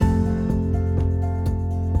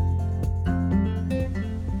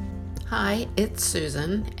Hi, it's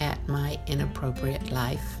Susan at My Inappropriate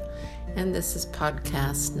Life, and this is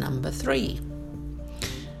podcast number 3.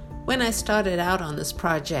 When I started out on this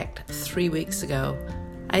project 3 weeks ago,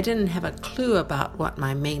 I didn't have a clue about what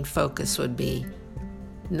my main focus would be.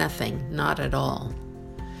 Nothing, not at all.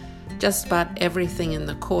 Just about everything in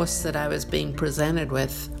the course that I was being presented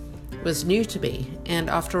with was new to me, and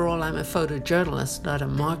after all, I'm a photojournalist, not a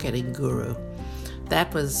marketing guru.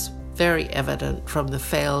 That was very evident from the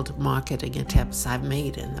failed marketing attempts I've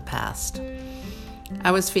made in the past.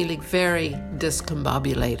 I was feeling very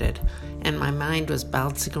discombobulated, and my mind was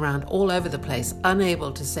bouncing around all over the place,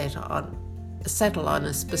 unable to settle on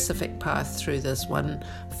a specific path through this one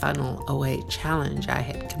funnel away challenge I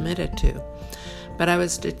had committed to. But I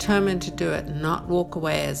was determined to do it and not walk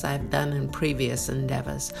away as I've done in previous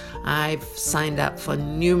endeavors. I've signed up for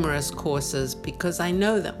numerous courses because I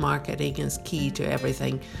know that marketing is key to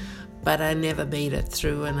everything, but I never made it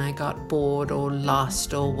through and I got bored or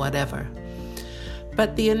lost or whatever.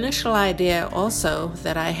 But the initial idea also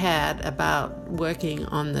that I had about working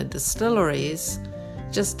on the distilleries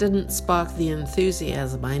just didn't spark the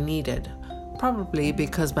enthusiasm I needed, probably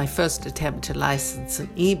because my first attempt to license an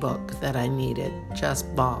ebook that I needed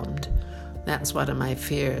just bombed. That's one of my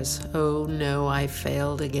fears. Oh no, I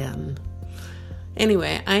failed again.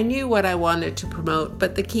 Anyway, I knew what I wanted to promote,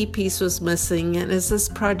 but the key piece was missing, and as this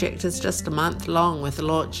project is just a month long with the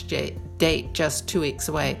launch date just 2 weeks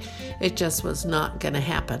away, it just was not going to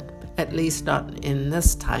happen, at least not in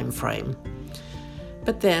this time frame.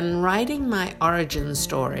 But then, writing my origin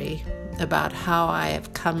story about how I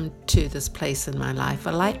have come to this place in my life,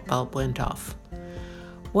 a light bulb went off.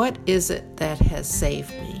 What is it that has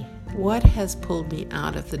saved me? What has pulled me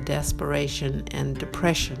out of the desperation and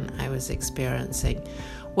depression I was experiencing?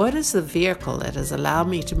 What is the vehicle that has allowed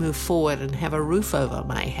me to move forward and have a roof over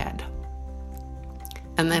my head?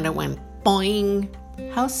 And then it went boing,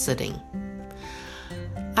 house sitting.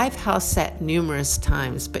 I've house sat numerous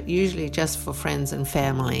times, but usually just for friends and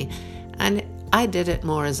family, and I did it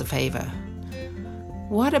more as a favor.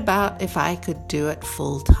 What about if I could do it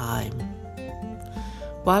full time?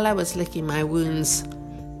 While I was licking my wounds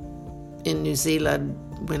in New Zealand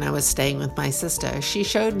when I was staying with my sister, she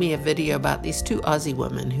showed me a video about these 2 Aussie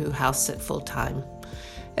women who house sit full time.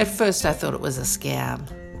 At first I thought it was a scam.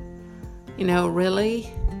 Really?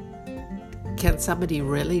 Can somebody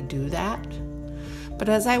really do that? But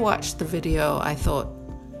as I watched the video, I thought,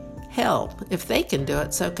 hell, if they can do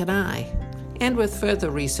it, so can I. And with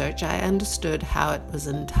further research, I understood how it was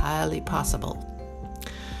entirely possible.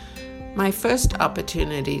 My first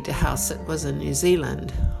opportunity to house sit was in New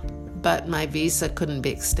Zealand, but my visa couldn't be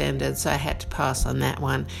extended, so I had to pass on that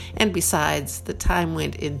one. And besides, the time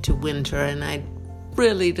went into winter, and I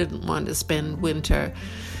really didn't want to spend winter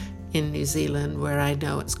in New Zealand, where I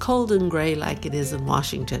know it's cold and gray like it is in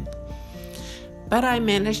Washington. But I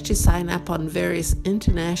managed to sign up on various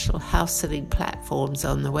international house-sitting platforms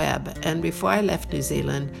on the web, and before I left New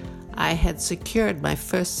Zealand, I had secured my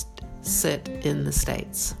first sit in the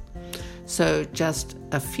States. So just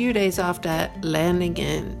a few days after landing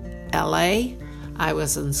in LA, I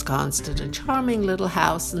was ensconced in a charming little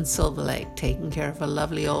house in Silver Lake, taking care of a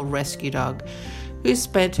lovely old rescue dog who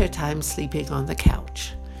spent her time sleeping on the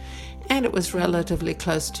couch. And it was relatively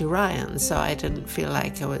close to Ryan, so I didn't feel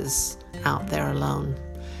like I was out there alone.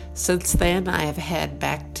 Since then, I have had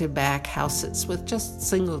back-to-back house sits with just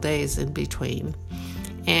single days in between.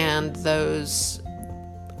 And those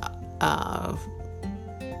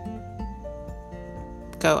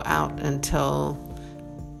go out until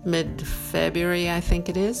mid-February, I think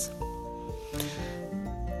it is.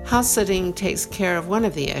 House sitting takes care of one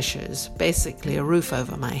of the issues, basically a roof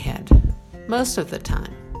over my head, most of the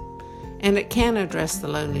time. And it can address the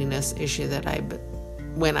loneliness issue that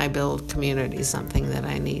when I build community, something that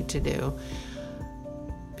I need to do,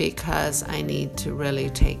 because I need to really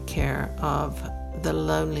take care of the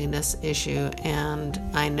loneliness issue, and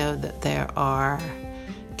I know that there are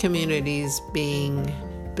communities being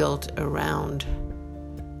built around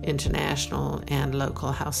international and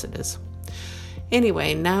local house sitters.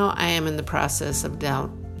 Anyway, now I am in the process of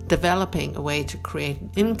developing a way to create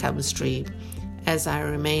an income stream as I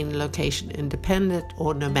remain location independent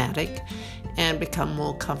or nomadic and become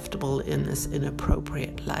more comfortable in this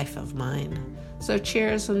inappropriate life of mine. So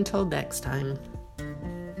cheers until next time.